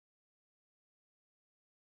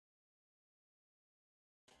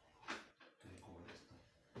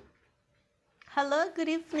Hello, good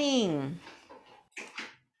evening.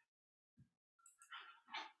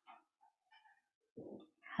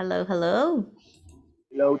 Hello, hello.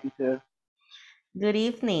 Hello, teacher. Good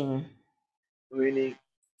evening. Really,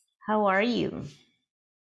 How are you?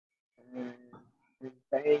 I'm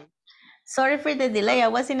fine. Sorry for the delay. I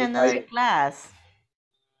was in Too another tired. class.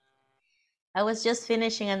 I was just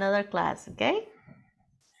finishing another class, okay?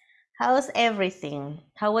 How's everything?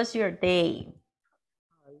 How was your day?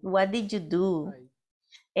 Hi, What did you do? hi.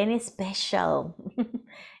 Any special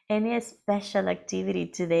any special activity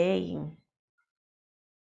today?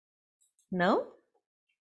 No?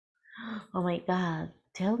 Oh my god.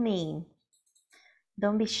 Tell me.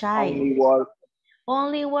 Don't be shy. Only work.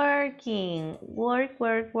 Only working. Work,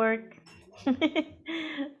 work, work.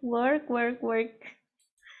 Work, work, work.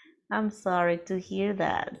 I'm sorry to hear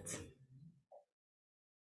that.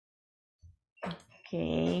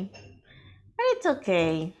 Okay. But it's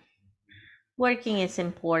okay. Working is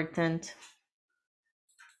important.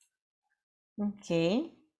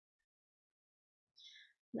 Okay.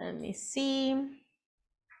 Let me see.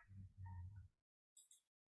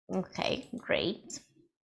 Okay, great.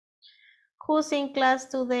 Who's in class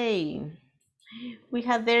today? We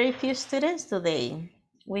have very few students today.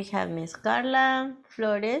 We have Miss Carla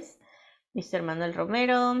Flores, Mr. Manuel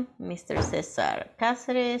Romero, Mr. Cesar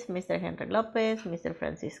Cáceres, Mr. Henry Lopez, Mr.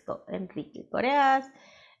 Francisco Enrique Coreas,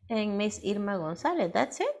 and Miss Irma Gonzalez.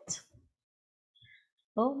 That's it.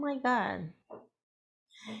 Oh my God.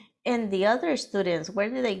 And the other students, where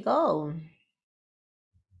did they go?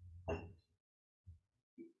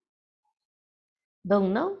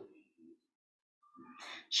 Don't know.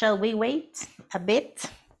 Shall we wait a bit?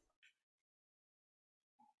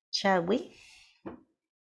 Shall we?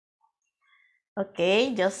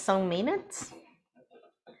 Okay, just some minutes.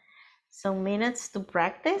 Some minutes to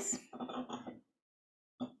practice.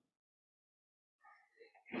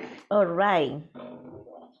 All right.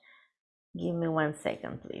 Give me 1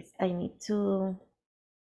 second, please. I need to.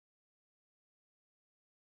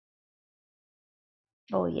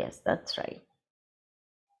 Oh, yes, that's right.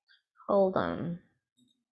 Hold on.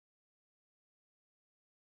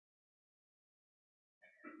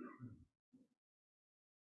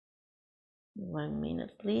 One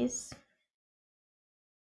minute, please.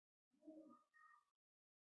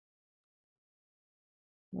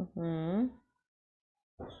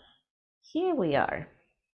 Here we are.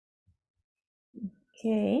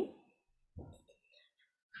 Okay.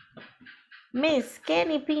 Miss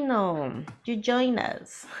Kenny Pino, you join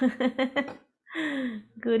us.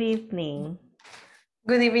 Good evening.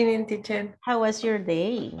 Good evening, teacher. How was your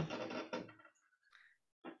day?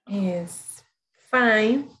 Yes,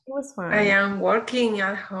 fine. It was I fine. am working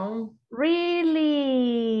at home. Really?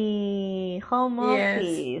 Home Yes.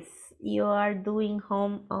 office. You are doing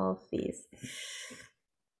home office.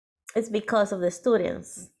 It's because of the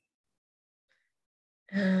students.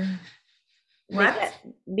 They got, What?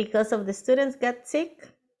 because of the students got sick?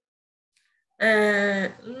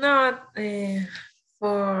 Not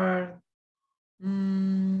for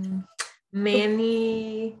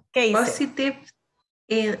many Cases. positive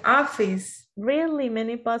in office. Really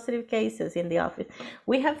many positive cases in the office.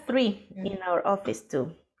 We have 3 in our office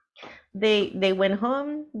too. They went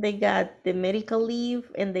home, they got the medical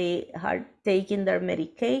leave, and they are taking their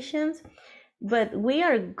medications, but we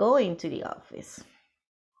are going to the office.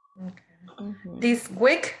 Okay. This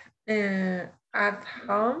week at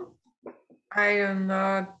home, I don't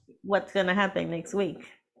know What's gonna happen next week?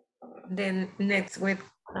 the next week.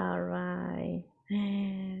 All right.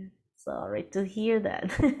 Sorry to hear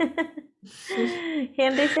that.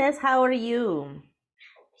 Henry says, how are you?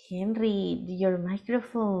 Henry, your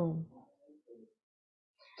microphone.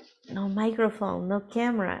 No microphone, no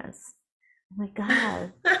cameras. Oh my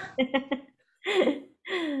God.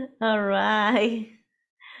 All right.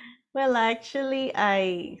 Well, actually,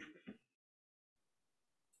 I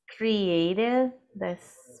created this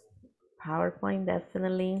PowerPoint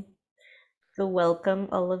definitely to welcome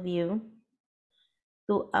all of you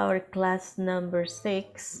to our class number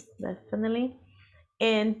 6, definitely,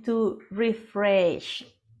 and to refresh,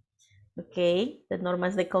 okay, the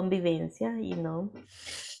normas de convivencia,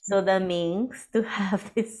 So that means to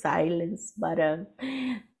have the silence button.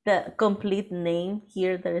 The complete name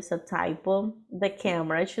here, there is a typo. The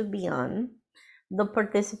camera should be on. The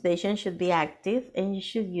participation should be active, and you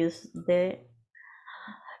should use the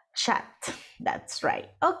chat. That's right.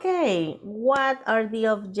 Okay, what are the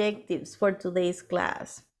objectives for today's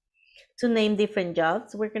class? To name different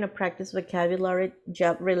jobs. We're going to practice vocabulary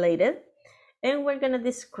job related, and we're going to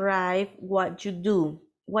describe what you do.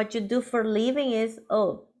 What you do for living is,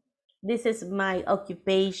 this is my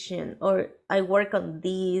occupation, or I work on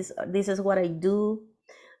this, or this is what I do.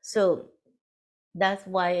 So that's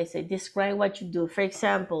why I say describe what you do. For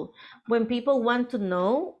example, when people want to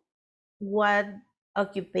know what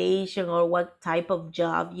occupation or what type of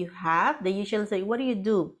job you have, they usually say, what do you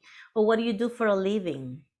do? Or what do you do for a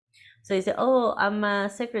living? So you say, oh, I'm a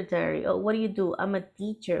secretary. Oh, what do you do? I'm a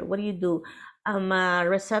teacher. What do you do? I'm a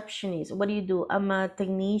receptionist. What do you do? I'm a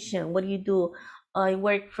technician. What do you do? I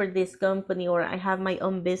work for this company, or I have my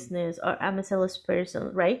own business, or I'm a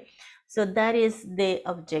salesperson, right? So that is the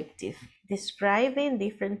objective. Describing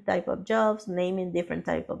different type of jobs, naming different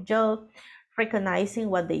type of job, recognizing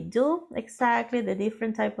what they do exactly, the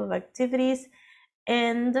different type of activities,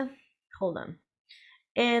 and hold on,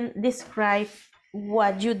 and describe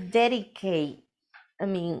what you dedicate, I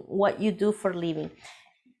mean, what you do for living.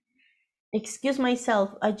 Excuse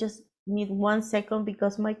myself, I just need 1 second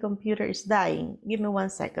because my computer is dying. Give me 1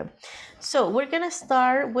 second. So we're gonna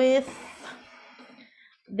start with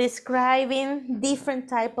describing different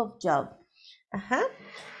type of job.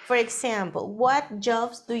 For example, what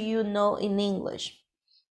jobs do you know in English?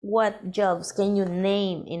 What jobs can you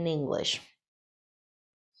name in English?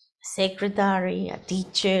 Secretary, a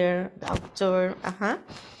teacher, doctor.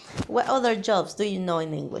 What other jobs do you know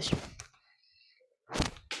in English?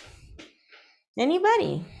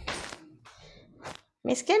 Anybody?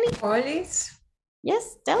 Miss Kenny? Police.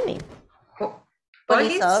 Yes, tell me.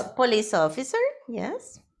 Police. Police officer,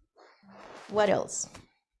 yes. What else?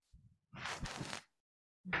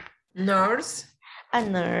 Nurse. A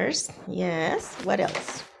nurse, yes. What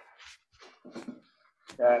else?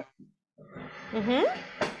 Chef.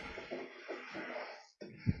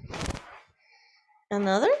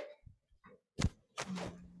 Another?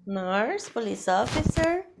 Nurse, police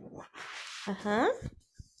officer.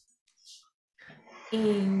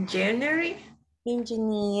 Engineer.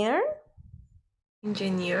 Engineer.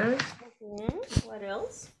 Engineer. What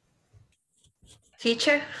else?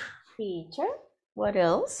 Teacher. Teacher. What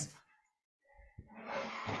else?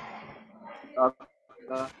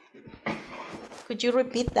 Doctor. Could you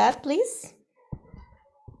repeat that, please?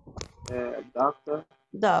 Doctor.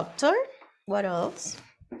 Doctor. What else?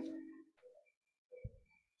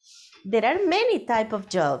 There are many type of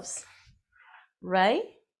jobs, right?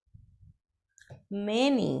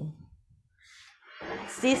 Many.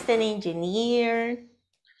 System engineer,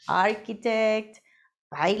 architect,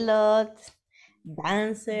 pilot,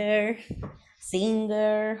 dancer,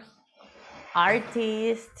 singer,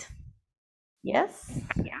 artist. Yes?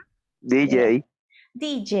 DJ.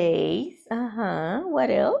 DJs. What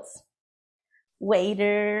else?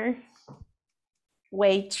 Waiter,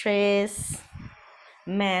 waitress,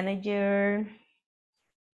 manager.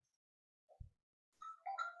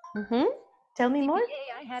 Tell me more.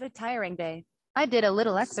 I had a tiring day. I did a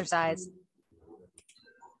little exercise.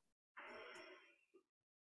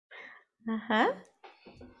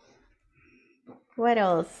 What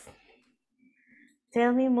else?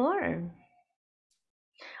 Tell me more.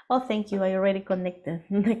 Oh, thank you. I already connected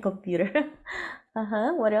my computer.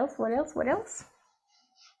 What else? What else? What else?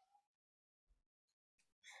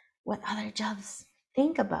 What other jobs?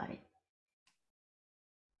 Think about it.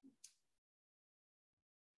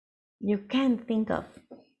 You can think of.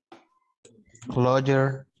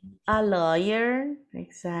 Lawyer. A lawyer,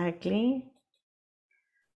 exactly.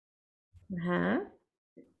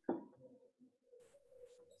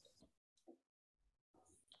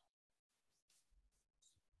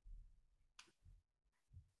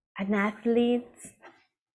 An athlete,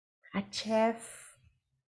 a chef,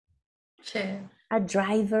 a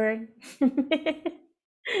driver.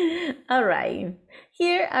 All right,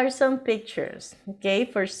 here are some pictures, okay,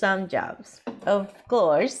 for some jobs. Of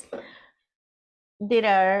course, there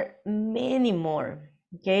are many more,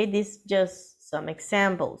 okay? These just some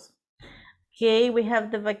examples. Okay, we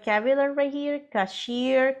have the vocabulary right here.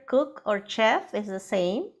 Cashier, cook, or chef is the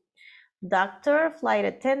same. Doctor, flight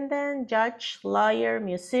attendant, judge, lawyer,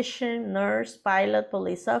 musician, nurse, pilot,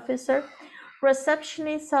 police officer,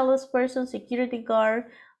 receptionist, salesperson, security guard,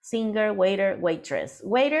 singer, waiter, waitress.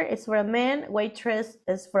 Waiter is for a man, waitress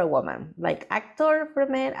is for a woman. Like actor for a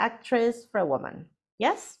man, actress for a woman.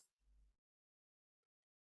 Yes?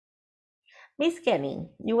 Miss Kenny,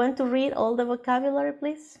 you want to read all the vocabulary,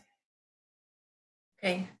 please?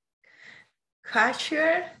 Okay.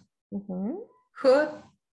 Cashier, cook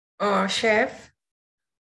or chef,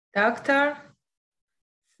 doctor,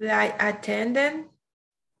 flight attendant,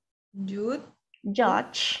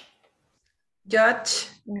 judge,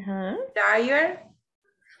 lawyer,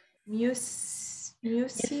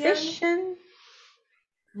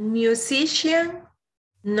 musician,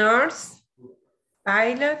 nurse,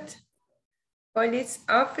 pilot, Police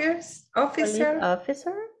Police officer.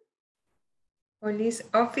 Police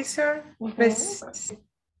officer. Mhm.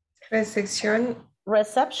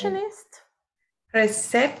 Receptionist.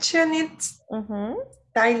 Receptionist. Mhm.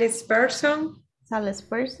 Salesperson.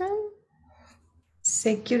 Salesperson.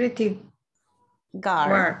 Security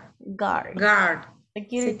Guard. guard.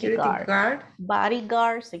 Security guard.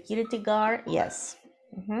 Bodyguard, security guard. Yes.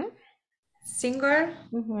 Mhm. Singer.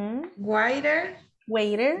 Mhm. Waiter.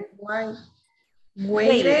 Waiter.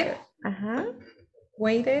 Waiter. Uh-huh.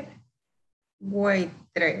 Waiter.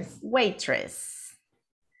 Waitress.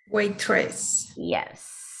 Waitress.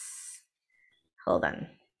 Yes. Hold on.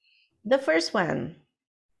 The first one.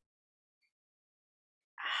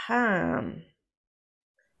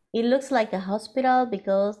 It looks like a hospital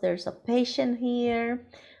because there's a patient here,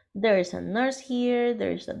 there's a nurse here,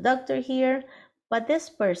 there's a doctor here, but this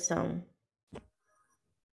person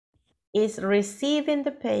is receiving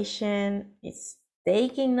the patient, is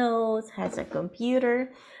taking notes, has a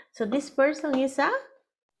computer. So this person is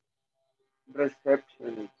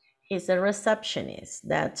a receptionist.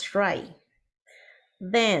 That's right.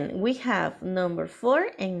 Then we have number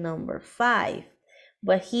 4 and number 5.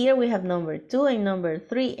 But here we have number 2 and number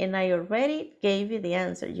 3, and I already gave you the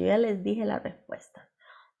answer. Yo ya les dije la respuesta.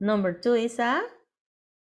 Number 2 is a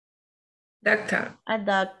doctor. And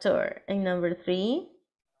number 3?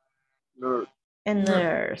 Nurse. A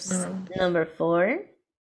nurse. Number 4?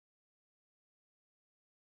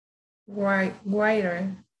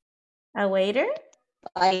 Waiter. A waiter?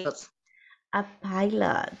 Pilot. A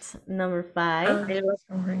pilot. Number 5?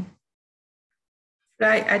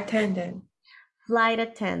 Flight attendant. Flight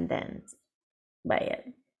attendant. Vaya,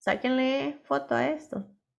 sáquenle foto a esto.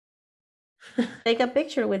 Take a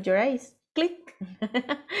picture with your eyes. Click.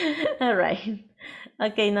 All right.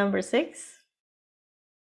 Okay, number 6.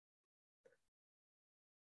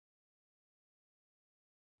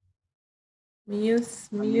 A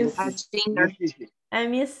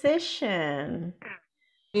musician.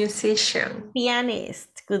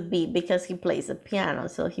 Pianist could be because he plays the piano,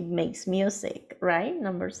 so he makes music, right?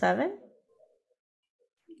 Number 7.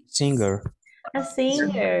 Singer. A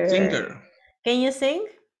singer. Can you sing?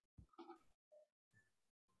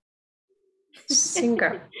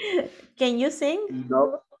 Singer. Can you sing?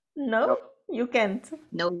 No. No, you can't.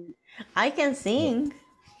 No. I can sing.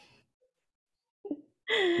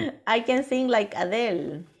 I can sing like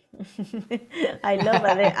Adele. I love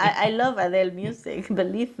Adele. I love Adele music,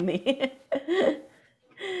 believe me.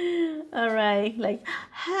 All right, like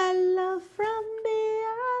hello from the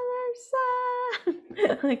other side.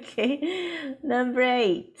 Okay, number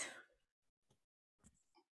 8.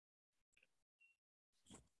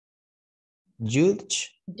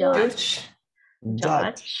 Judge.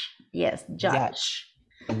 Yes, judge.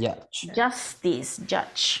 Justice,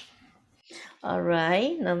 judge. All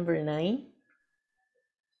right, number 9.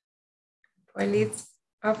 Police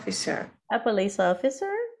officer. A police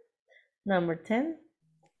officer. Number 10.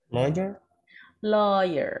 Lawyer.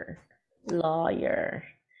 Lawyer.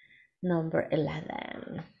 Number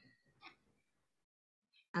 11.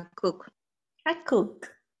 A cook. A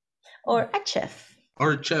cook. Or a chef.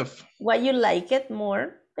 Chef. What you like it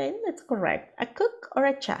more, then that's correct. A cook or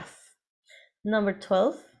a chef. Number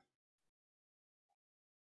 12.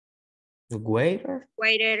 Waiter.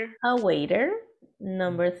 A waiter.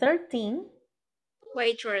 Number 13.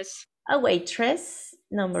 Waitress. A waitress.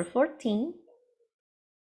 Number 14.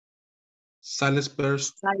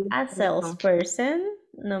 Salesperson. A salesperson.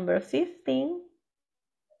 Number 15.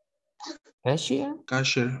 Cashier.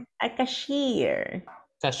 A cashier.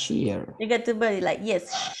 You got to be like,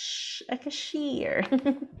 yes, shh, a cashier.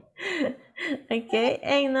 Okay,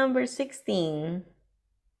 and number 16.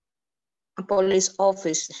 A police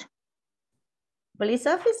officer. Police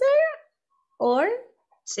officer or?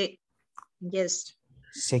 Yes.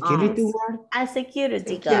 Security guard. A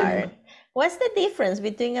security guard. What's the difference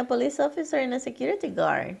between a police officer and a security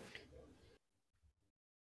guard?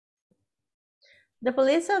 The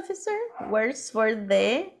police officer works for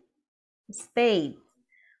the state.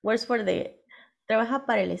 Trabaja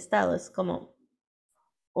para el Estado. Es como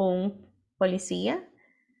un policía.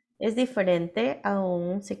 Es diferente a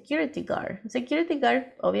un security guard. Un security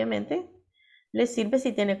guard, obviamente, le sirve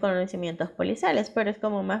si tiene conocimientos policiales, pero es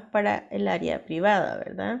como más para el área privada,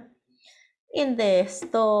 ¿verdad? In the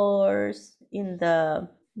stores, in the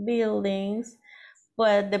buildings,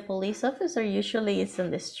 but the police officer usually is on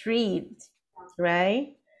the street,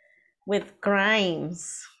 right? With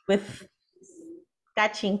crimes, with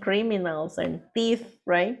catching criminals and thieves,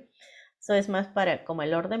 right? So es más para como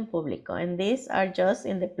el orden público. And these are just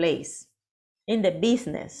in the place, in the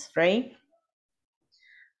business, right?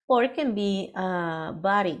 or can be a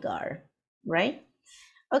bodyguard, right?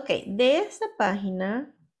 Ok, de esta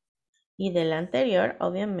página y de la anterior,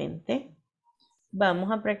 obviamente,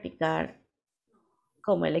 vamos a practicar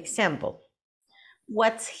como el ejemplo.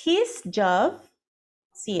 What's his job?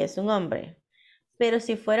 Si es un hombre. Pero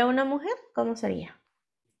si fuera una mujer, ¿cómo sería?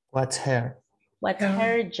 What's her? What's Her.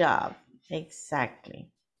 her job?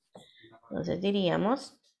 Exactly. Entonces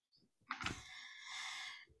diríamos,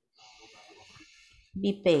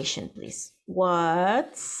 be patient, please.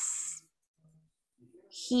 What's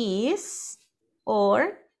his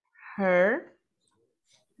or her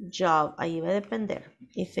job? Ahí va a depender.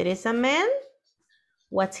 If it is a man,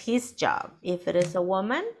 what's his job? If it is a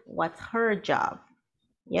woman, what's her job?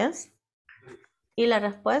 Yes. Y la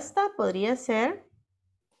respuesta podría ser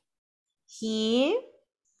he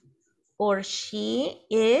or she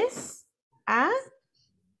is a,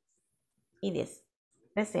 y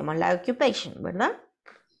decimos la occupation, ¿verdad?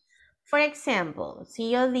 For example,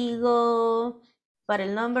 si yo digo para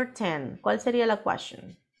el number 10, ¿cuál sería la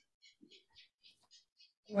question?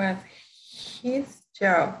 What's his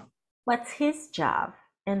job? What's his job?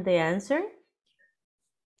 And the answer?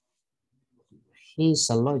 He's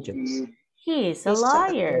a lawyer. He is a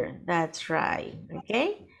lawyer. That's right.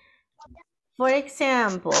 Okay. For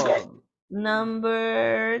example,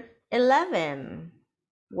 number 11.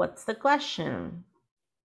 What's the question?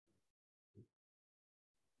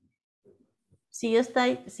 Si yo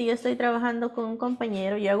estoy trabajando con un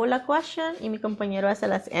compañero, yo hago la question y mi compañero hace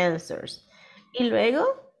las answers. Y luego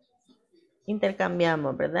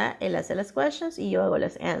intercambiamos, ¿verdad? Él hace las questions y yo hago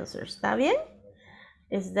las answers. ¿Está bien?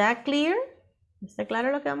 Is that clear? ¿Está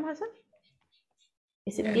claro lo que vamos a hacer?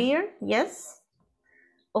 Is it Yes. clear? Yes.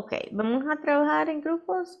 Ok, vamos a trabajar en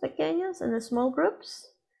grupos pequeños, en small groups.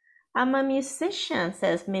 I'm a musician,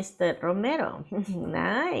 says Mr. Romero.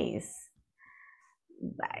 Nice.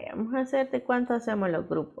 Vaya, vamos a hacer de cuánto hacemos los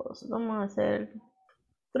grupos. Vamos a hacer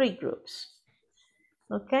 3 groups.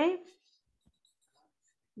 Ok.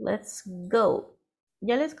 Let's go.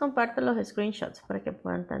 Ya les comparto los screenshots para que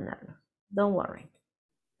puedan tenerlos. Don't worry.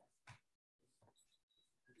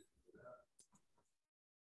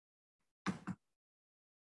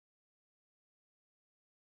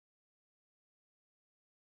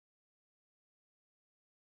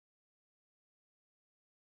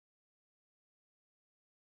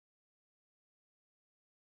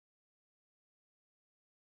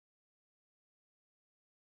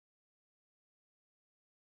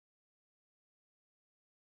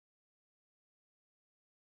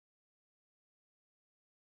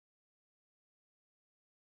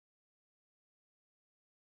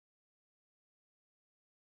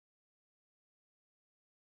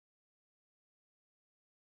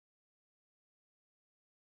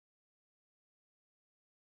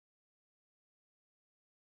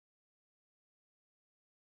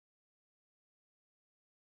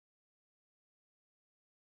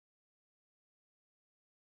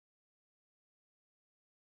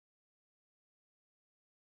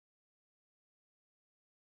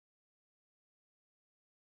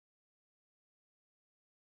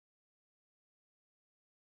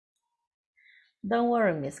 Don't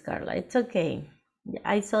worry, Miss Carla. It's okay.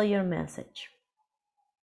 I saw your message.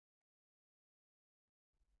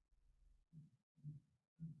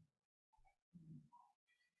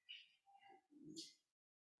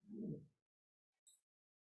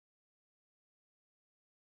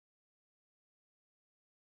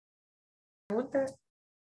 Preguntas.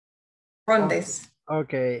 Rondes.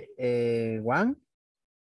 Okay, one.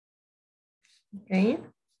 Okay.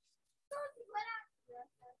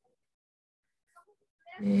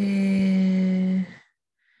 Eh,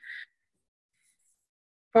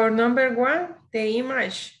 for number 1, the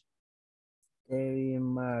image. Very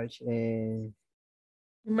much. Image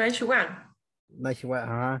 1. Much what,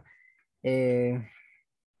 ajá.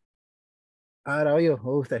 Ahora yo,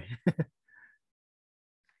 o usted.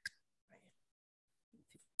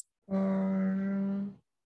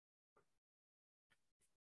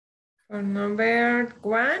 For number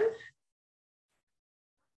 1,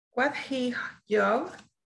 what his job?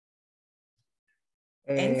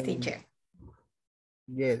 And teacher.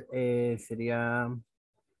 Yes, sería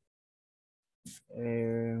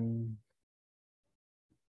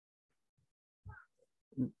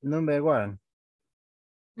number 1.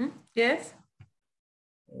 Yes.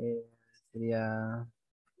 Sería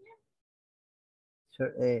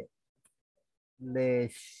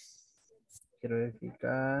quiero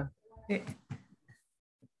verificar.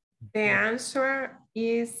 The answer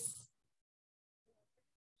is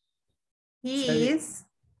he is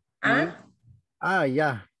a Ah,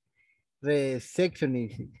 yeah.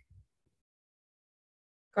 Receptionist.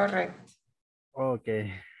 Correct.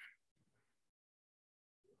 Okay.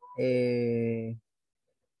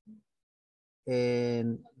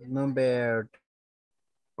 Number.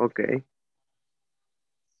 Okay.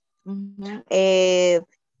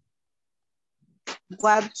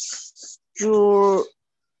 What's your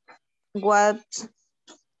what's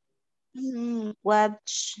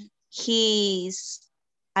his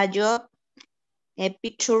a job?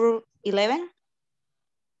 Picture 11.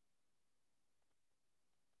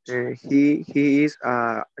 He is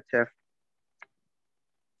a chef.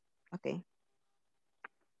 Okay.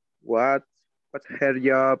 What's her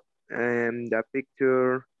job? The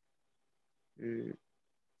picture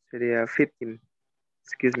sería 15.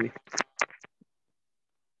 Excuse me.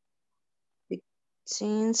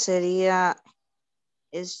 15 sería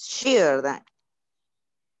es she, ¿verdad?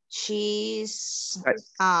 She's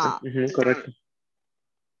Correcto.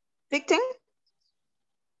 15.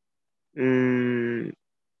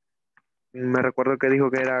 Me recuerdo que dijo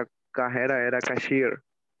que era cajera, era cashier.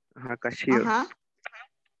 Ajá, cashier. Ajá.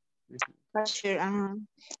 Cashier, ajá.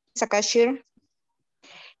 It's a cashier.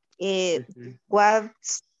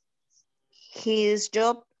 What's his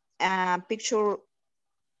job? Picture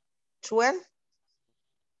 12.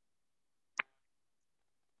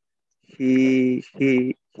 He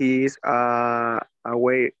is a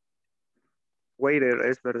waiter,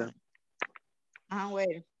 es verdad.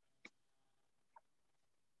 Wait.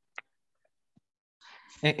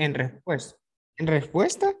 En respuesta. En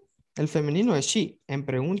respuesta, el femenino es she. En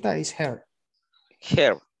pregunta es her.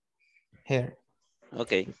 Her. Her.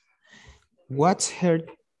 Okay. What's her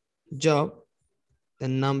job? The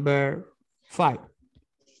number 5.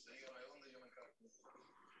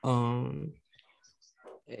 Oh,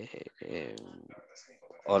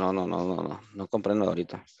 no comprendo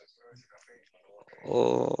ahorita.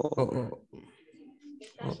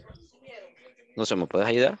 No se me puedes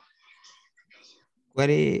ayudar.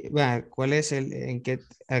 ¿Cuál es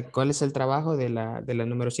el trabajo de la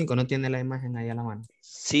número 5? No tiene la imagen ahí a la mano.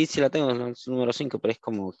 Sí, la tengo, el número 5, pero es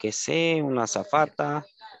como que sé, una azafata.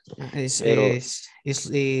 Es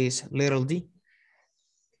little D.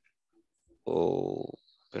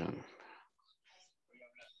 Espérame.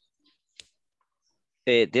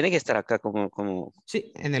 Tiene que estar acá como...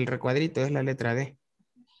 Sí, en el recuadrito es la letra D.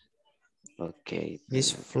 Ok.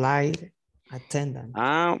 Es flight attendant.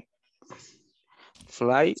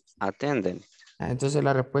 Flight attendant. Entonces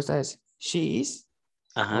la respuesta es she is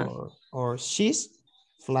or she's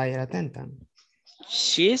flight attendant.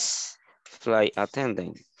 She's flight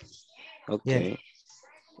attendant. Ok. Yeah.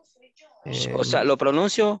 O sea, lo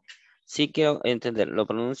pronuncio, sí quiero entender, lo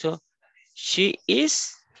pronuncio she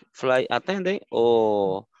is flight attendant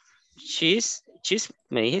o she's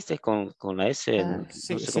me dijiste con la S, no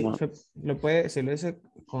Sí, sé cómo. se lo dice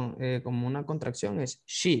como una contracción, es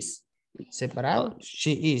she's. Separado,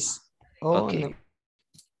 she is. Ok.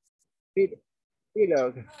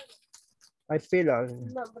 Pillow. Hay pillow.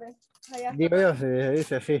 Digo yo, se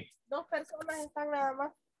dice así. 2 personas están nada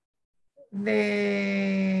más.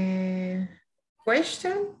 The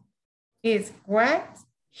question is what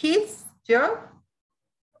his job?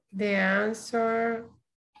 The answer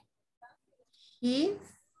is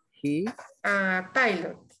a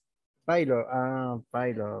pilot. Pilot.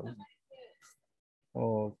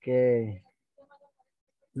 Okay.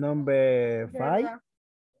 Number 5.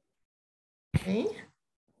 ¿Sí?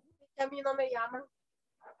 A mí no me llaman.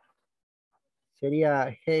 Sería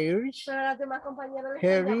Harris. Pero las demás compañeras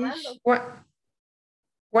le están llamando.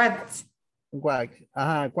 Wax.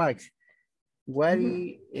 Ajá, wax. What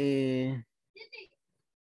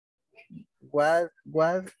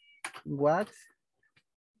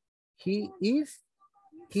he is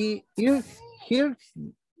here.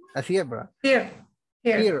 Así es, bro.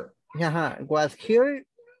 Here. Ajá, was here.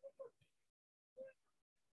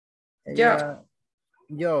 Yo.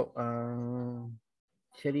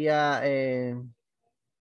 Sería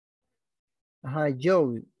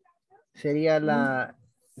Joe. Sería la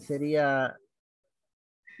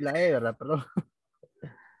E, ¿verdad? Perdón.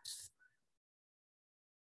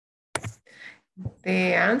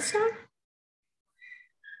 The answer.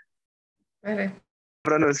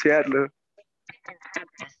 Pronunciarlo.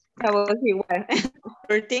 Igual.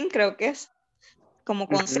 13 creo que es. Como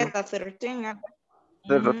con Z, 13.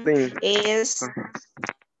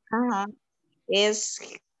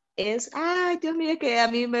 Ay, Dios mío, que a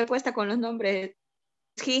mí me cuesta con los nombres.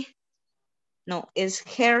 Es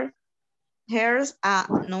her. Hers,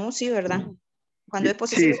 no, sí, ¿verdad? Cuando es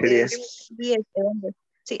posesivo es hombre.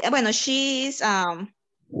 Sí, bueno, she's,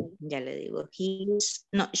 ya le digo,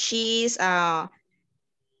 she's a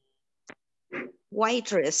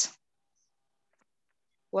waitress.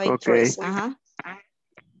 Waitress, ajá.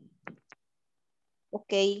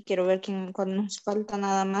 Ok, quiero ver cuál nos falta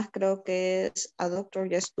nada más. Creo que es a doctor,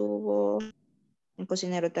 ya estuvo. Un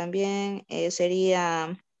cocinero también.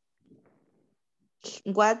 Sería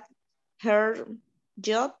what her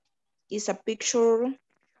job is a picture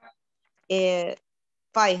 5.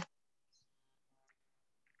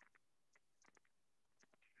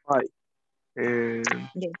 Hi.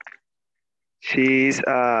 Yeah. She's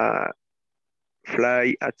a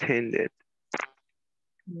flight attendant.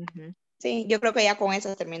 Ujú. Sí, yo creo que ya con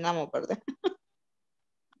eso terminamos, ¿verdad?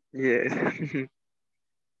 Yes.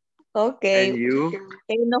 Ok. And you,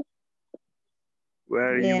 No,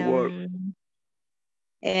 where you work?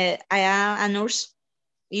 I am a nurse.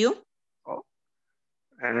 You? Oh.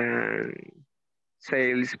 And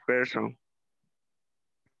salesperson.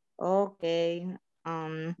 Okay.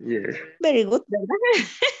 Yes. Very good, ¿verdad?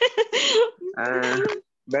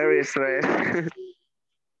 Very stressed.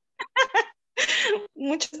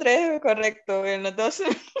 Mucho estrés, correcto, en los dos.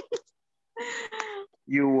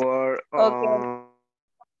 You were Okay.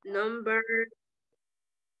 Number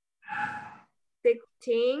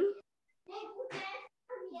 16.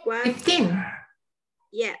 What? 15.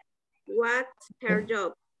 Yeah. What's her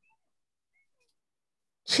job?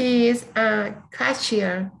 She is a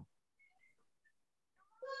cashier.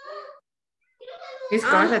 It's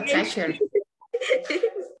called a Okay. cashier.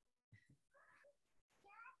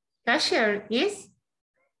 Cashier is?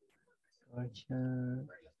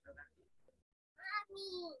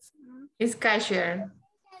 It's cashier.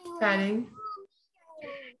 Karen.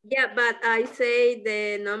 Yeah, but I say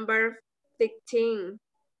the number 16.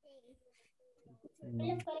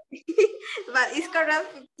 But it's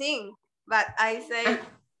correct 15. But I say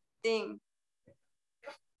 15.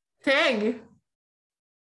 10.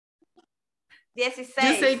 16.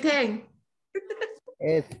 You say 10.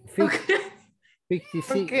 Es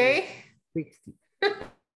 56. Okay. 60.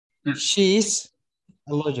 She is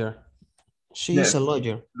a lawyer. She is Yes. a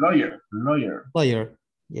lawyer. Lawyer. Lawyer.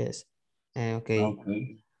 Yes. Okay.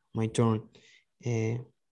 Okay. My turn. It's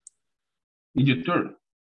your turn.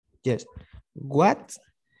 Yes. What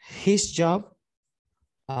his job?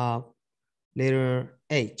 Letter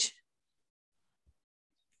H.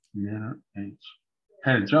 Letter H.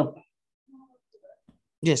 Her job.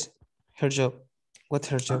 Yes. Her job. What's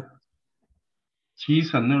her job?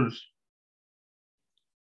 She's a nurse.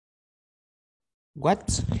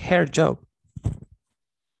 What's her job?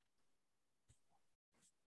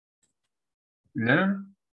 Letter.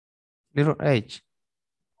 Letter H.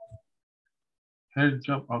 Her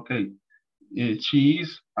job. Okay. She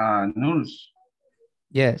is a nurse.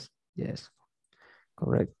 Yes. Yes.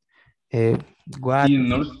 Correct. What? Y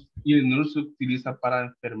el nurse se utiliza para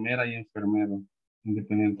enfermera y enfermero,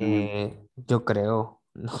 independientemente. Yo creo.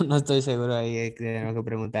 No estoy seguro ahí. Tengo que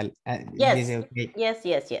preguntar. Yes, Dice, okay.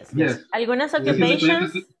 yes. Algunas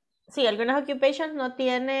occupations, sí, algunas occupations no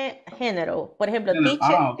tiene género. Por ejemplo,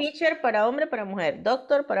 teacher para hombre, para mujer.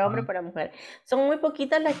 Doctor para hombre, para mujer. Son muy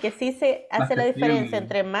poquitas las que sí se hace la diferencia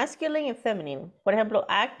entre masculine y feminine. Por ejemplo,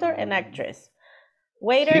 actor and actress.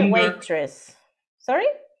 Waiter, waitress. Sorry?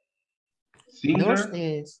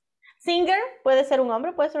 Singer puede ser un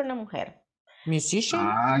hombre, puede ser una mujer. Musician.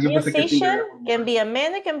 Musician can be a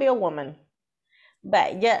man, it can be a woman.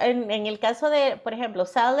 Ya en el caso de, por ejemplo,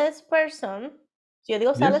 salesperson, si yo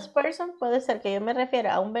digo salesperson, puede ser que yo me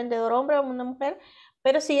refiera a un vendedor hombre o a una mujer,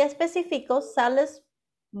 pero si ya especifico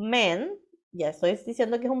salesman, ya estoy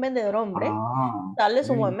diciendo que es un vendedor hombre,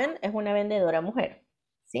 saleswoman es una vendedora mujer,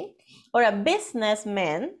 ¿sí? Ahora,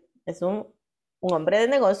 businessman es un hombre de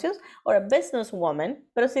negocios, ahora businesswoman,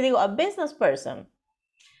 pero si digo a business person,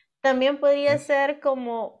 también podría ser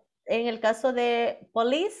como en el caso de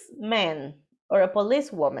policeman o a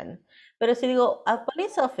policewoman. Pero si digo a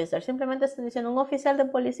police officer, simplemente estoy diciendo un oficial de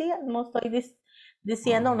policía, no estoy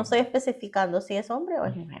diciendo, no estoy especificando si es hombre o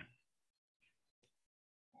es mujer.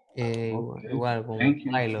 Igual como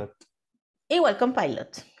pilot. Igual con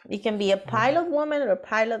pilot. It can be a pilot woman or a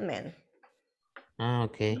pilot man.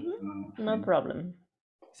 Okay. No problem.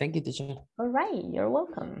 Thank you, teacher. All right, you're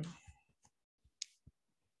welcome.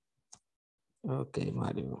 Okay,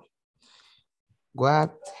 Mario.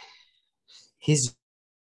 What his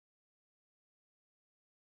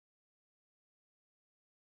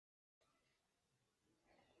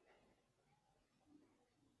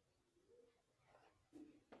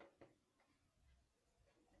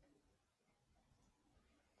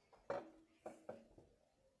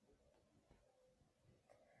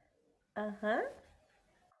Ajá.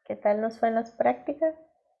 ¿Qué tal nos fue en las prácticas?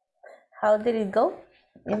 How did it go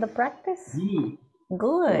in the practice?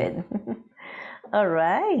 Good. All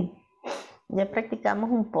right. Ya practicamos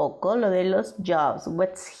un poco lo de los jobs.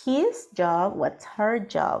 What's his job? What's her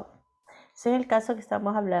job? Ese es el caso que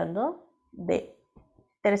estamos hablando de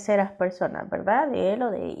terceras personas, ¿verdad? De él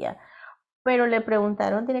o de ella. Pero le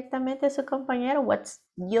preguntaron directamente a su compañero, what's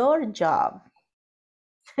your job?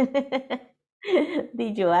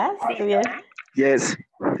 Did you ask? Yes.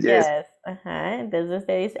 Yes. Ajá. Entonces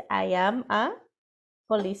usted dice, I am a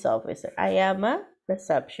police officer. I am a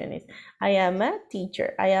receptionist. I am a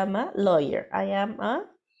teacher. I am a lawyer. I am a...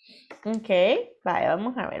 Ok. Vale,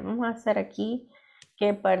 vamos a ver. Vamos a hacer aquí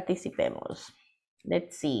que participemos.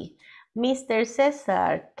 Let's see. Mr.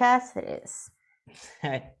 César Cáceres.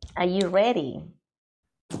 Are you ready?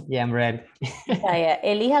 Yeah, I'm ready. Vaya,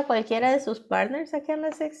 elija cualquiera de sus partners aquí en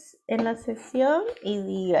la sección y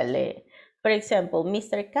dígale, por ejemplo,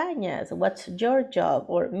 Mr. Cañas, what's your job?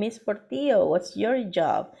 Or Miss Portillo, what's your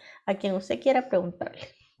job? A quien usted quiera preguntarle.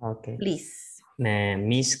 Okay. Please.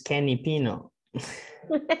 Miss Kenny Pino,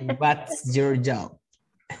 what's your job?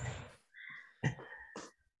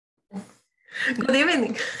 Good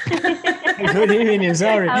evening. Good evening,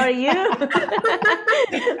 sorry. How are you?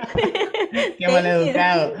 Qué mal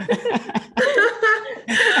educado.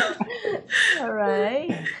 All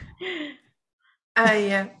right. I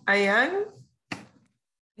am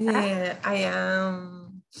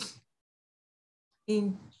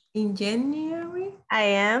in engineering. I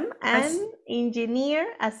am an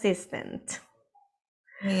engineer assistant.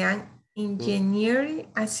 I am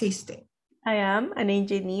engineering assistant. I am an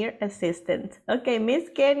engineer assistant. Okay, Miss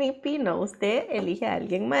Kenny Pino, usted elige a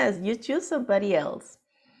alguien más. You choose somebody else.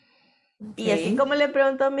 Okay. Y así como le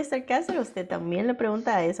preguntó a Mr. Cáceres, usted también le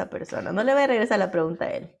pregunta a esa persona. No le voy a regresar la pregunta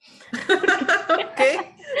a él. Okay.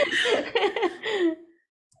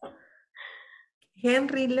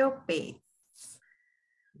 Henry López.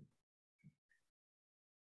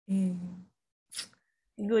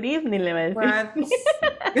 Good evening, le va a decir.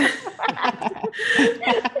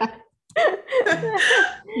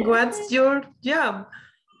 What's your job?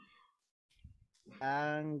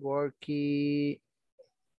 I'm working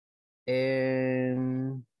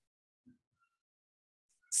in...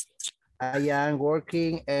 I am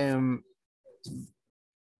working in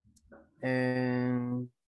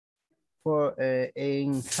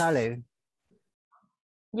Salem.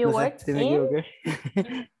 You work in?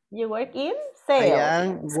 You work in sales. I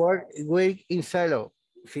am work in sales.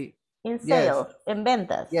 Sí. In sales, yes. en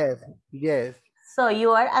ventas. Yes. So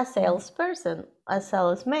you are a salesperson, a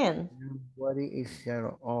salesman. What is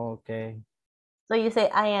sales? Okay. So you say,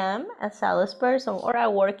 I am a salesperson or I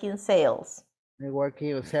work in sales. I work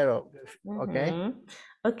in sales. Okay.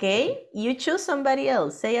 Okay, you choose somebody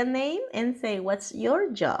else. Say a name and say, what's your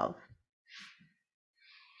job?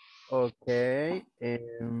 Okay.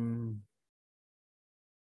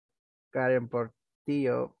 Karen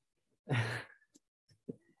Portillo.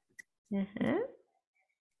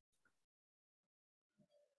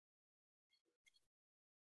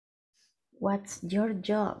 What's your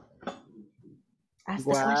job? Ask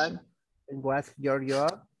the question. What's your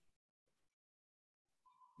job?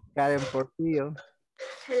 Karen Portillo.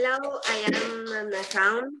 Hello, I am an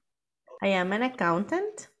accountant. I am an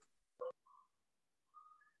accountant.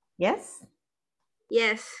 Yes?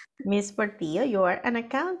 Yes. Miss Portillo, you are an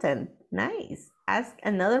accountant. Nice. Ask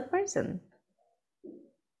another person.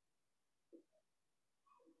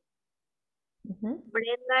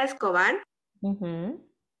 Brenda Escobar.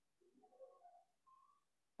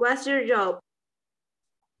 What's your job?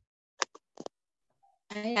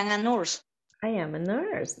 I am a nurse. I am a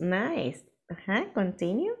nurse. Nice.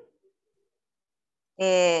 Continue.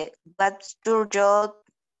 What's your job?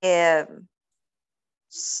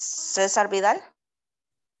 César Vidal.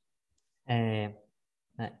 I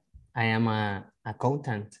am an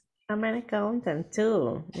accountant. I'm an accountant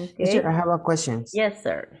too. Okay. Teacher, I have a question. Yes,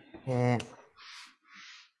 sir.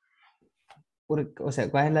 O sea,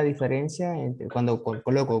 ¿cuál es la diferencia entre cuando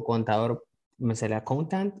coloco contador, me sale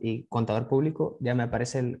accountant y contador público, ya me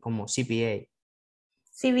aparece como CPA?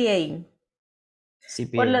 CPA.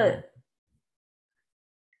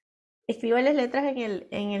 Escriba las letras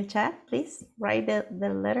en el chat, please. Write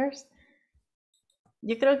the letters.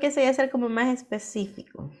 Yo creo que ese debe ser como más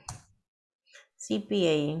específico.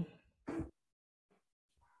 CPA.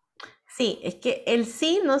 Sí, es que el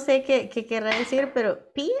sí no sé qué querrá decir,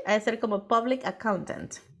 pero P ha de ser como Public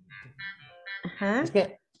Accountant. Es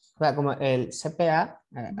que, o sea, como el CPA,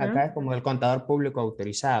 acá es como el contador público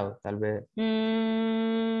autorizado, tal vez.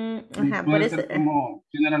 Puede ser como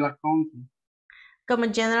General Accountant. Como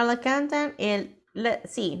General Accountant,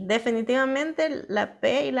 sí, definitivamente la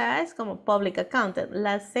P y la A es como Public Accountant.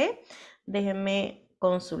 La C, déjenme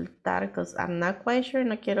consultar, because I'm not quite sure,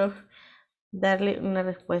 no quiero darle una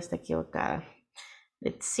respuesta equivocada.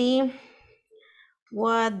 Let's see.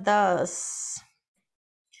 What does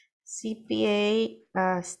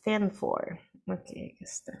CPA stand for? Okay, aquí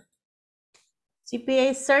está.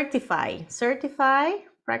 CPA Certified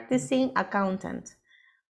Practicing Accountant.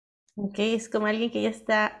 Ok, es como alguien que ya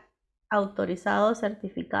está autorizado,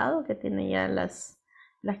 certificado, que tiene ya las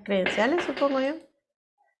credenciales, supongo yo.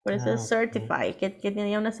 Por eso es certified, que tiene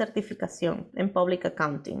ya una certificación en Public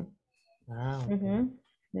Accounting.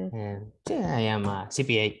 Sí, I am a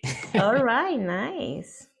CPA. All right,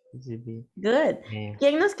 nice. CPA. Good.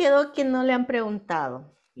 ¿Quién nos quedó que no le han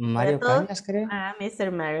preguntado? Mario Cañas, creo.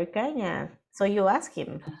 Mr. Mario Cañas. So you ask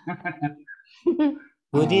him.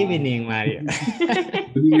 Good evening, Mario.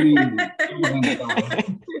 Good evening.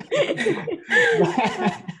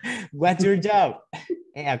 What's your job?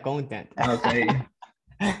 Accountant. Okay.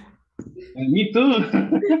 Me too.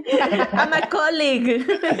 I'm a colleague.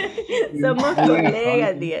 Somos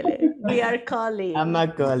colegas, dígale. We are colleagues. I'm a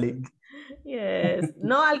colleague. Yes.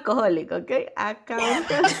 No alcoholic, okay?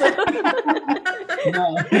 Accountant.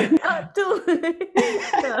 No. Oh, tú.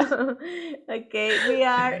 No. Okay,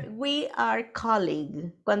 we are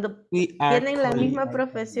colleague. Cuando tienen la misma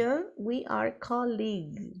profesión, we are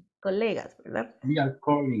colleague. Colegas, ¿verdad? We are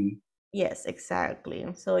calling. Yes, exactly.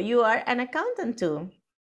 So you are an accountant too.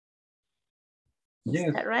 Yes.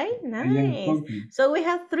 Is that right? Nice. So we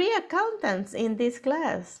have 3 accountants in this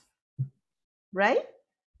class, right?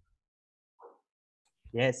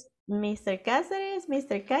 Yes. Mr. Cáceres,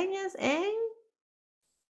 Mr. Cañas,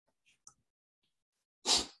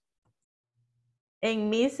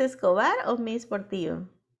 and Miss Escobar o Miss Portillo?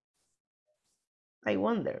 I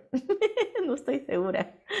wonder. No estoy segura.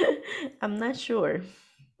 I'm not sure.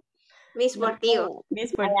 Miss Portillo.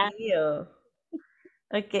 Miss Portillo.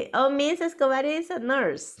 Okay. Oh, Miss Escobar is a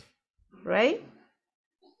nurse, right?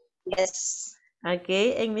 Yes.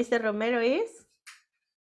 Okay. And Mr. Romero is?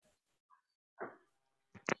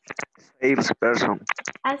 Salesperson.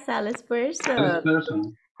 A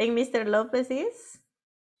salesperson. And Mr. Lopez is?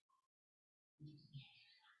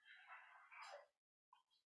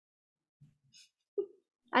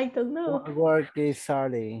 I don't know. Work is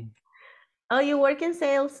Sally. Oh, you work in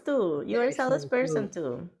sales too. You're a salesperson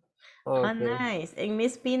too. Okay. Oh, nice. And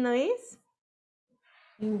Miss Pino is?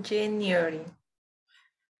 Engineering.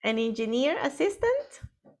 An engineer assistant?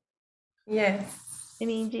 Yes. An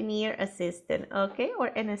engineer assistant, okay, or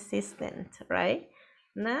an assistant, right?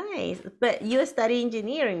 Nice. But you study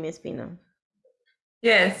engineering, Miss Pino.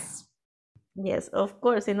 Yes. Yes, of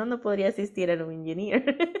course. Si no, no podría asistir a un engineer.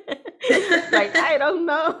 Like, I don't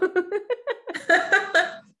know.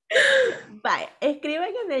 Vaya, escriban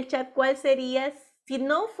en el chat cuál sería, si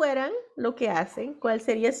no fueran lo que hacen, cuál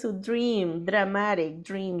sería su dramatic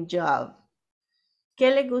dream job. ¿Qué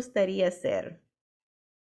le gustaría hacer?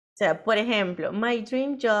 O sea, por ejemplo, my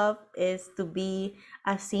dream job is to be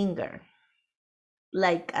a singer,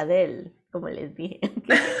 like Adele, como les dije.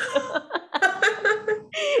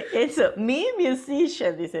 Eso, mi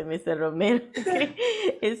musician, dice Mr. Romero. Okay.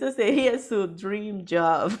 Eso sería su dream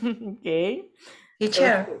job. Okay.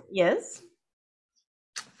 Teacher. So, yes.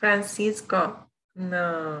 Francisco.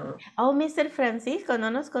 No. Oh, Mr. Francisco,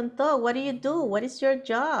 no nos contó. What do you do? What is your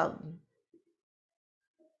job?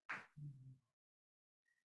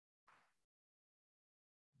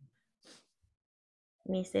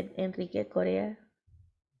 Mr. Enrique Corea.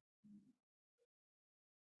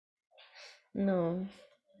 No.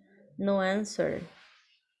 No answer.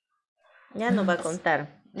 Ya no va a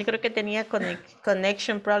contar. Yo creo que tenía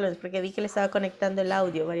connection problems porque vi que le estaba conectando el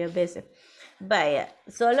audio varias veces. Vaya,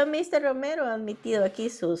 solo Mr. Romero ha admitido aquí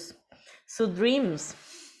sus dreams.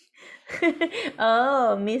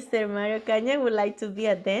 Oh, Mr. Mario Caña would like to be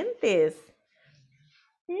a dentist.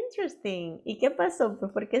 Interesting. ¿Y qué pasó?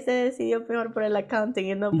 Pues, ¿por qué se decidió mejor por el accounting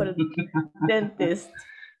y no por el dentist?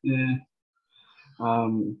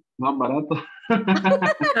 Más barato.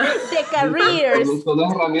 The careers. Son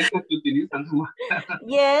las herramientas que utilizan.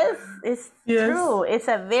 Yes, it's true. It's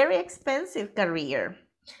a very expensive career.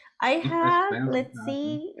 I have, let's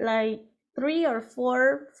see, like 3 or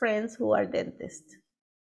 4 friends who are dentists.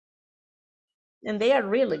 And they are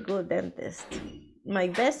really good dentists. My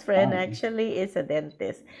best friend actually is a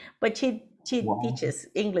dentist, but she teaches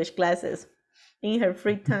English classes in her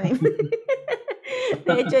free time.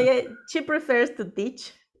 De hecho, she prefers to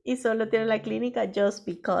teach y solo tiene la clínica just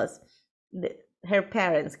because her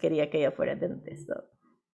parents quería que ella fuera dentist. So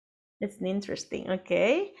it's interesting,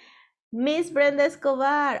 okay? Miss Brenda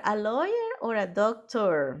Escobar, a lawyer or a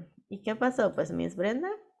doctor? ¿Y qué pasó? Pues, Miss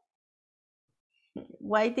Brenda,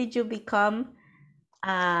 why did you become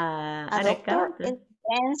an doctor accountant?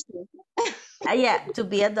 is expensive. Yeah, to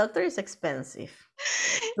be a doctor is expensive.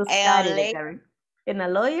 To study the lawyer. career. And a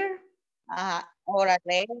lawyer? Or a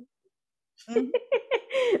lawyer.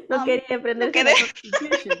 No quería aprenderse la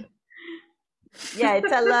Constitution. Yeah,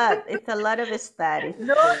 it's a lot. It's a lot of studies.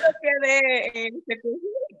 No, no quedé.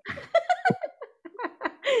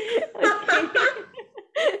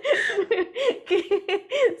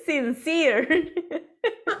 Sincere.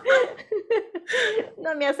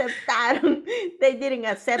 No me aceptaron. They didn't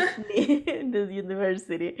accept me in this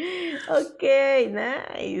university. Okay,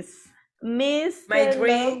 nice. Mr. My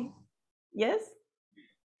dream. Yes?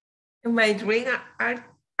 My dream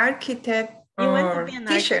architect You want to or be an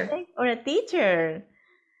teacher. architect or a teacher?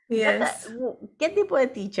 Yes. ¿Qué tipo de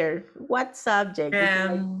teacher? What subject would you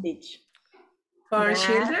like to teach? For Math?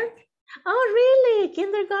 children? Oh, really?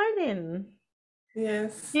 Kindergarten.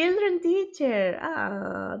 Yes. Children teacher.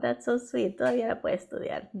 Ah, that's so sweet. Todavía la puede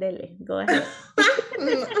estudiar. Dele, go ahead.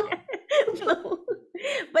 No.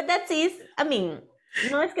 But that's it. I mean,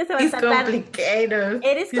 no es que se va a tardar. Complicated.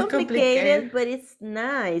 It is complicated, but it's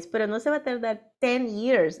nice. Pero no se va a tardar 10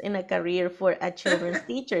 years in a career for a children's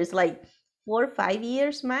teacher. It's like 4 or 5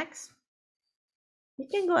 years max. You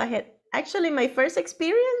can go ahead. Actually, my first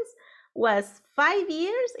experience was 5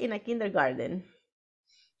 years in a kindergarten.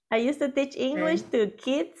 I used to teach English to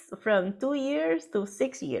kids from 2 years to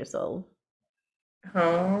 6 years old.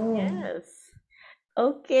 Oh. Yes.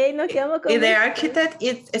 Okay, nos quedamos con The architect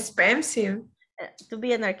is expensive. To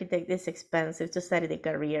be an architect is expensive to study the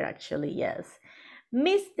career, actually, yes.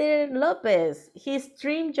 Mr. Lopez, his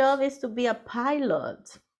dream job is to be a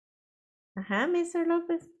pilot. Mr.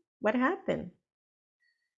 Lopez, what happened?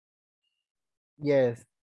 Yes.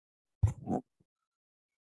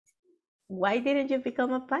 Why didn't you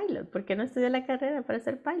become a pilot? ¿Por qué no estudió la carrera para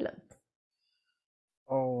ser pilot?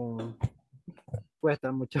 Oh,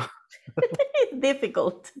 cuesta mucho. It's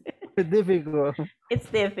difficult. It's difficult. It's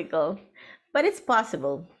difficult, but it's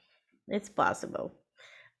possible. It's possible.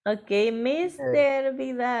 Okay, Mr.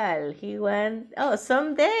 Vidal, he went,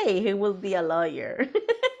 someday he will be a lawyer.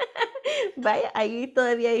 Vaya, ahí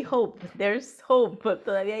todavía hay hope. There's hope.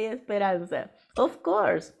 Todavía hay esperanza. Of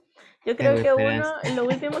course. Yo creo que uno, lo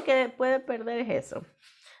último que puede perder es eso.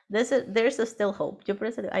 There's still hope. Yo por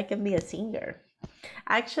eso I can be a singer.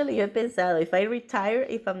 Actually, yo he pensado, if I retire,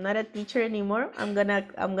 if I'm not a teacher anymore, I'm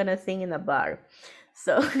gonna sing in a bar.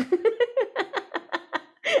 So,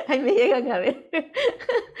 ahí me llegan a ver.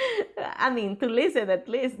 I mean, to listen at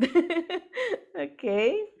least.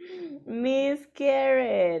 Okay. Miss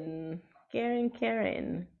Karen.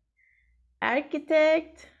 Karen.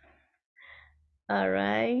 Architect. All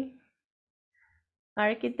right.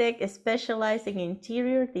 Architect specializing in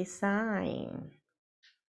interior design.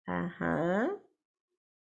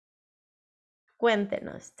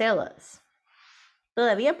 Cuéntenos, tell us.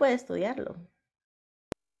 Todavía puede estudiarlo.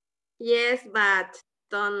 Yes, but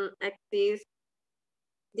don't exist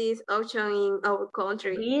this option in our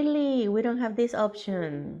country. Really? We don't have this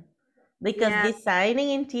option. Because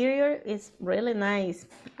designing interior is really nice.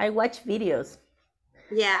 I watch videos.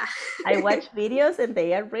 Yeah. I watch videos and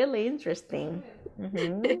they are really interesting.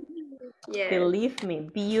 Yeah. Believe me,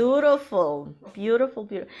 beautiful.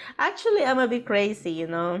 Actually, I'm a bit crazy, you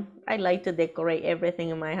know. I like to decorate everything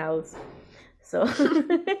in my house. So,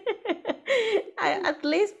 at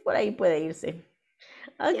least por ahí puede irse.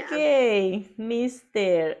 Okay,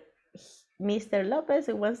 Mr. Lopez,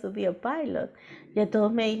 who wants to be a pilot. Ya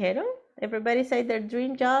todos me dijeron. Everybody said their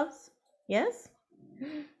dream jobs. Yes?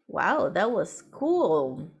 Wow, that was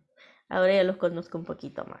cool. Ahora ya los conozco un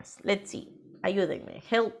poquito más. Let's see. Ayúdenme.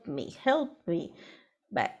 Help me.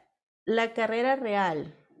 La carrera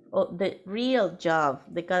real, o the real job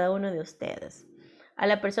de cada uno de ustedes. A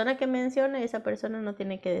la persona que menciona, esa persona no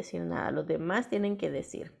tiene que decir nada. Los demás tienen que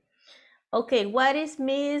decir. Okay, what is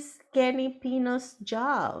Miss Kenny Pino's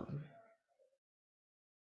job?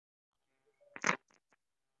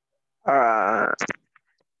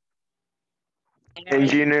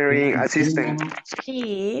 Engineering assistant.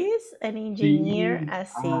 She is an engineer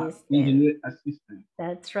assistant. Engineer assistant.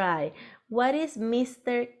 That's right. What is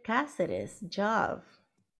Mr. Cáceres' job?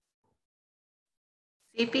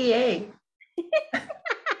 CPA.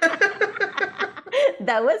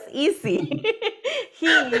 That was easy. He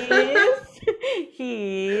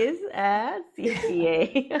is a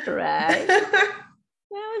CPA, right? That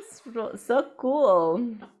was so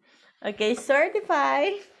cool. Okay,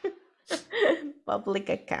 certified public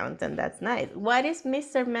accountant. That's nice. What is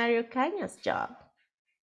Mr. Mario Caña's job?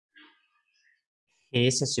 He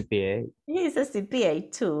is a CPA. He's a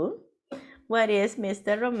CPA too. What is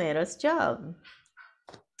Mr. Romero's job?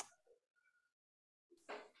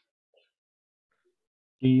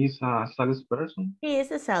 He is a salesperson. He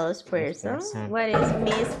is a salesperson. Salesperson. What is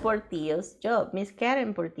Miss Portillo's job? Miss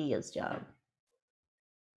Karen Portillo's job.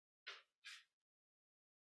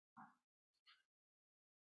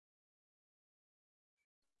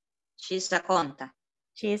 She's a conta.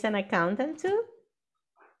 She is an accountant too?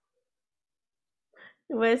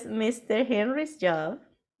 It was Mr. Henry's job.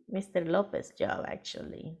 Mr. Lopez's job,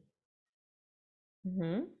 actually.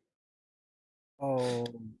 Oh,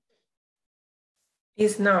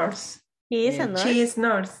 Is nurse. He is a nurse? She is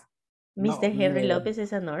nurse. Mr. no, Henry no. Lopez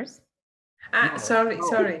is a nurse? Ah, No, sorry, no.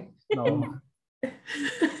 sorry. No.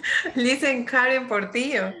 Listen, Karen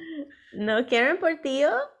Portillo. No, Karen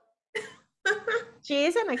Portillo? She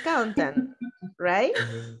is an accountant, right?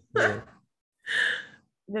 Yeah.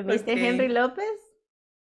 The Mr. Okay. Henry Lopez?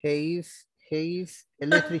 He is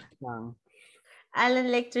electrician. An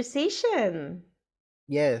electrician.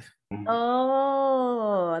 Yes.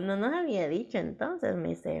 Oh, no nos había dicho entonces,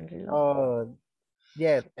 Mr. Henry Lopez. Oh,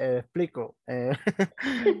 yes, explico.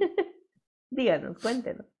 Díganos,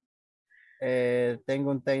 cuéntenos.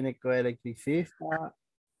 Tengo un técnico electricista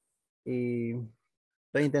y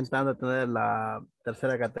estoy intentando tener la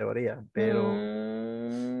tercera categoría, pero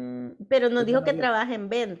Pero nos yo dijo que todavía- trabaja en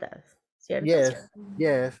ventas, ¿cierto?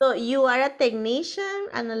 yes, So you are a technician,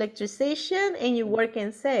 an electrician, and you work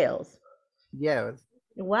in sales. yes.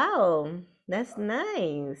 Wow, that's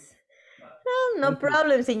nice. Well, no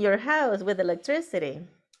problems in your house with electricity.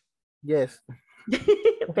 Yes.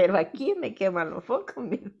 Pero aquí me queman los focos.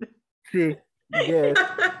 Sí, yes.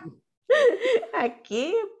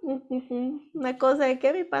 Aquí, una cosa de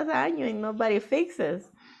que me pasa años and nobody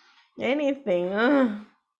fixes anything.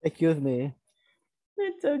 Excuse me.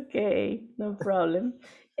 It's okay, no problem.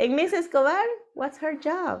 And Miss Escobar, what's her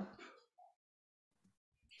job?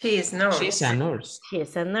 She is nurse. She's a nurse.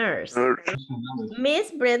 She's a nurse. Miss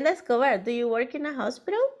Brenda Escobar, do you work in a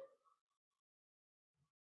hospital?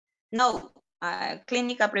 No,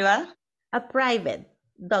 clínica privada. A private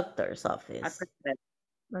doctor's office.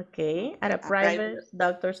 Okay, at a private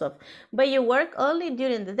doctor's office. But you work only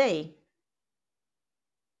during the day?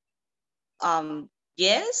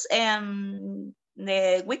 Yes,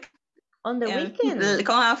 the week. On the weekend?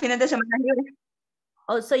 Con fines de semana libre.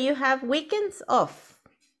 Oh, so you have weekends off?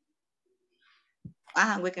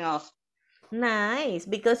 Weekend off. Nice,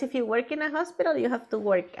 because if you work in a hospital, you have to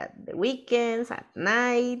work at the weekends, at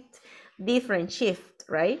night, different shift,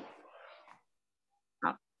 right?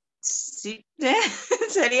 Sí,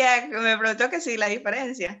 sería, me preguntó que sí, la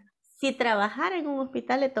diferencia. Si trabajara en un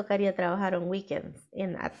hospital, le tocaría trabajar on weekends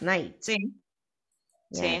and at night. Sí.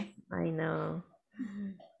 Yes, Sí. I know.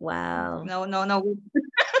 Wow. No.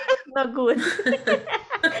 Not good.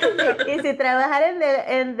 Y si trabajar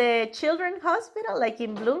in the children's hospital, like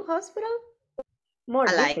in Bloom Hospital, more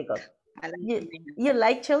difficult. You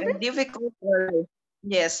like children? Difficult.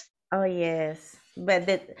 Yes. Oh yes, but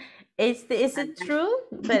is it true?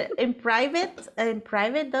 But in private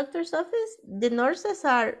doctor's office, the nurses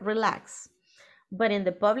are relaxed, but in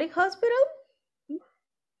the public hospital,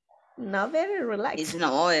 not very relaxed.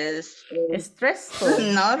 It's stressful.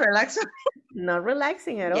 No, relaxing. Not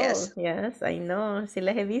relaxing at Yes. all. Yes, I know. Sí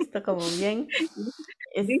les he visto como bien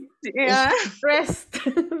Yeah. stressed,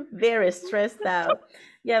 very stressed out.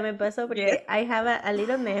 Ya me pasó porque I have a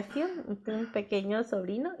little nephew, un pequeño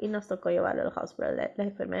sobrino, y nos tocó llevarlo al hospital. Las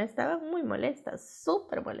enfermeras estaban muy molestas,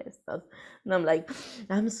 súper molestas. And I'm like,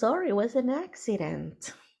 I'm sorry, it was an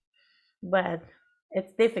accident. But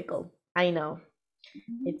it's difficult, I know.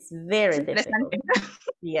 It's very difficult.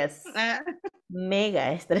 Yes.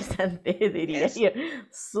 Mega estresante, diría yo.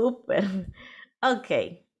 Súper.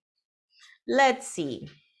 Okay. Let's see.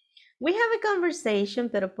 We have a conversation,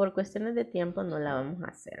 pero por cuestiones de tiempo no la vamos a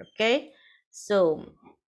hacer, okay? So,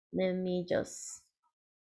 let me just...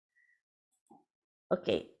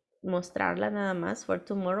 Okay, mostrarla nada más. For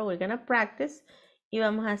tomorrow we're gonna practice. Y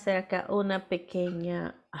vamos a hacer acá una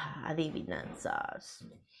pequeña adivinanzas.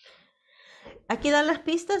 Aquí dan las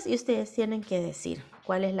pistas y ustedes tienen que decir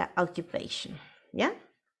cuál es la occupation, ¿ya?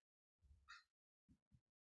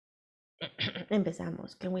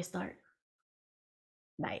 Empezamos. Can we start?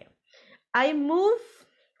 Vaya. I move.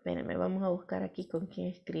 Espérenme, vamos a buscar aquí con quién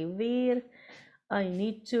escribir. I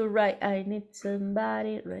need to write. I need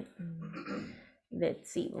somebody. Right. Let's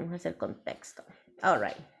see. Vamos a hacer contexto. All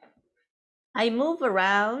right. I move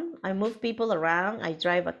around. I move people around. I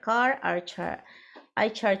drive a car. I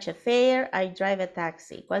charge a fare. I drive a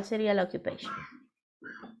taxi. ¿Cuál sería la occupation?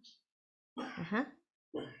 Ajá.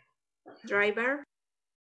 Driver.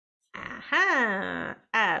 Ajá.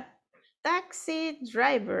 A taxi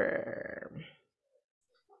driver.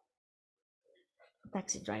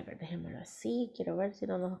 Taxi driver, dejémoslo así. Quiero ver si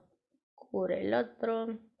no nos cubre el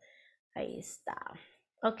otro. Ahí está.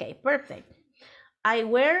 Okay, perfect. I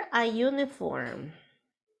wear a uniform.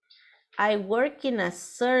 I work in a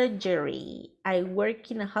surgery. I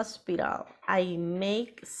work in a hospital. I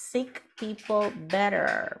make sick people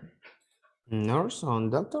better. Nurse or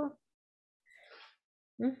doctor?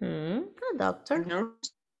 A doctor.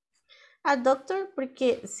 Nurse. A doctor,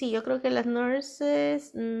 porque sí, yo creo que las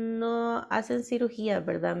nurses no hacen cirugía,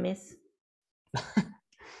 ¿verdad, Miss?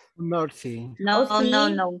 Nursing. No, O sí,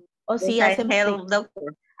 no. o sí Yes, I hacen help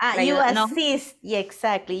doctor. you No. assist, yeah,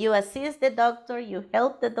 exactly. You assist the doctor, you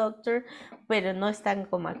help the doctor, pero no están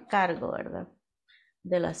como a cargo, ¿verdad?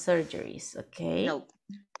 De las surgeries, okay? No.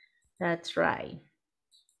 That's right.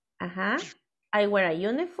 I wear a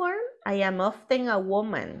uniform. I am often a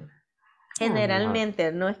woman.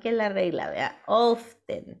 Generalmente, no es que la regla, vea.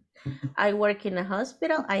 Often. I work in a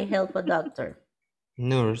hospital. I help a doctor.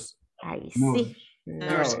 Nurse. Ahí Nurse. sí.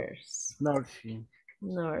 Nurse. Nursing.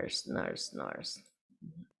 Nurse.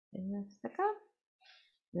 Acá.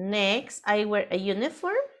 Next, I wear a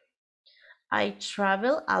uniform. I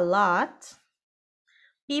travel a lot.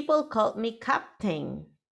 People call me captain.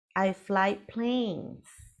 I fly planes.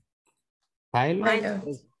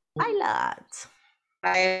 Pilot. Pilot.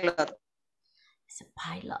 Pilot. It's a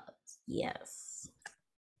pilot. Yes.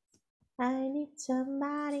 I need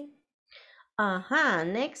somebody.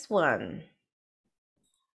 Next one.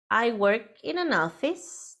 I work in an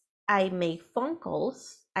office. I make phone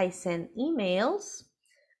calls. I send emails.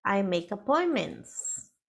 I make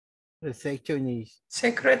appointments. Receptionist.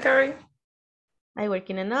 Secretary. I work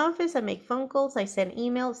in an office. I make phone calls. I send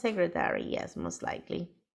emails. Secretary, yes, most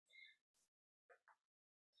likely.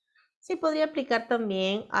 Sí, podría aplicar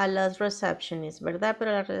también a las receptionists, ¿verdad?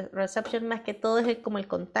 Pero la reception más que todo es como el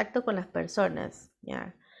contacto con las personas.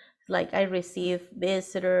 Yeah. Like I receive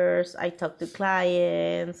visitors, I talk to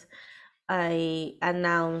clients, I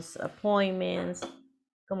announce appointments,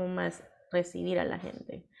 como más recibir a la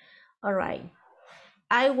gente. All right.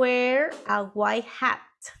 I wear a white hat.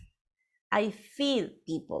 I feed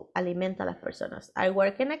people, alimento a las personas. I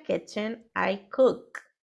work in a kitchen, I cook.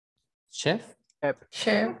 Chef.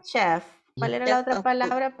 Chef. ¿Cuál era la otra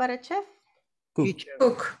palabra para chef? Cook.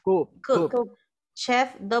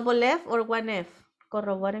 Chef, double F or one F?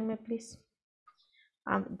 Corrobórenme, please.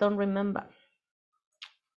 Don't remember.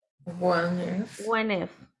 One F. One F.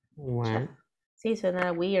 One. Chef. Sí,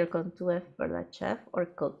 suena weird con two F, ¿verdad? Chef or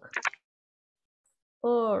cook.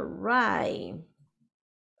 All right.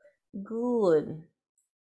 Good.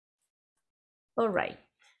 All right.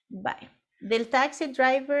 Bye. Del taxi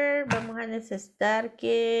driver vamos a necesitar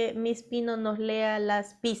que Miss Pino nos lea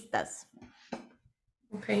las pistas.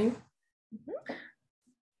 Okay.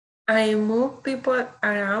 I move people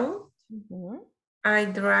around. I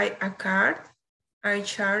drive a car. I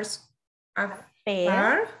charge a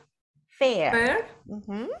fare.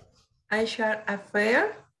 I charge a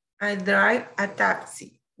fare. I drive a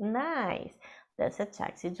taxi. Nice. That's a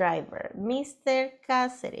taxi driver. Mr.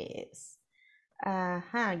 Cáceres.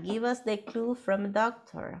 Give us the clue from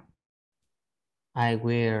doctor. I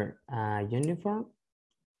wear a uniform.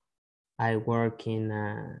 I work in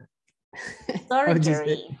a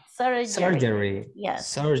surgery. Yes.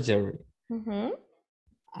 Surgery.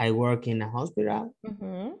 I work in a hospital.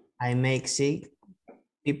 I make sick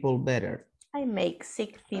people better. I make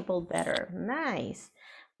sick people better. Nice.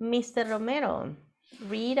 Mr. Romero,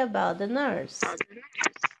 read about the nurse.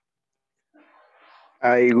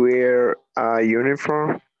 I wear a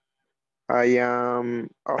uniform. I am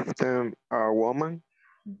often a woman.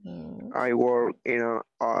 I work in a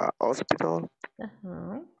hospital.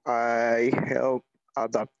 I help a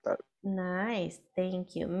doctor. Nice,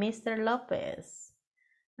 thank you. Mr. Lopez,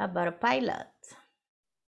 about a pilot.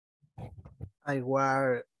 I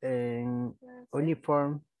wear an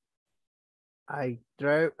uniform. I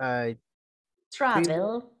drive. I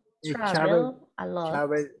travel a lot.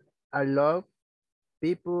 Travel a lot.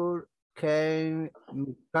 People can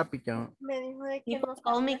captain. People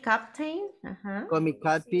call me captain. Call me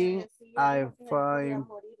captain. I fly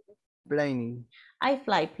planes. I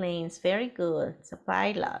fly planes. Very good. It's a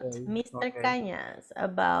pilot. Okay. Mr. Cañas,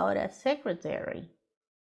 about a secretary.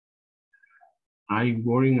 I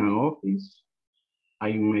work in an office.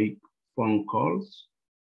 I make phone calls.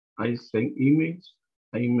 I send emails.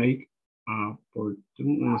 I make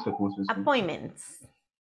appointments.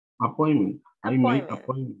 I make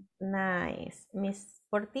appointments. Nice. Miss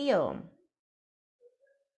Portillo.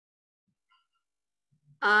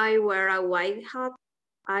 I wear a white hat.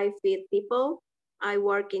 I feed people. I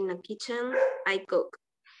work in a kitchen. I cook.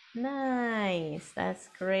 Nice. That's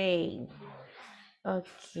great.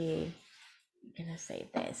 Okay, I'm gonna say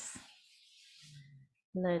this.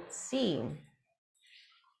 Let's see.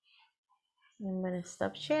 I'm gonna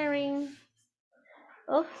stop sharing.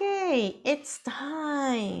 Okay, it's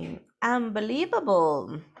time.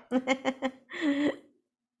 Unbelievable.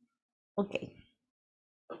 Okay.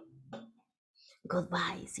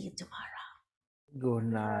 Goodbye. See you tomorrow. Good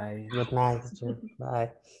night. Good night, teacher.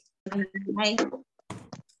 Bye. Bye.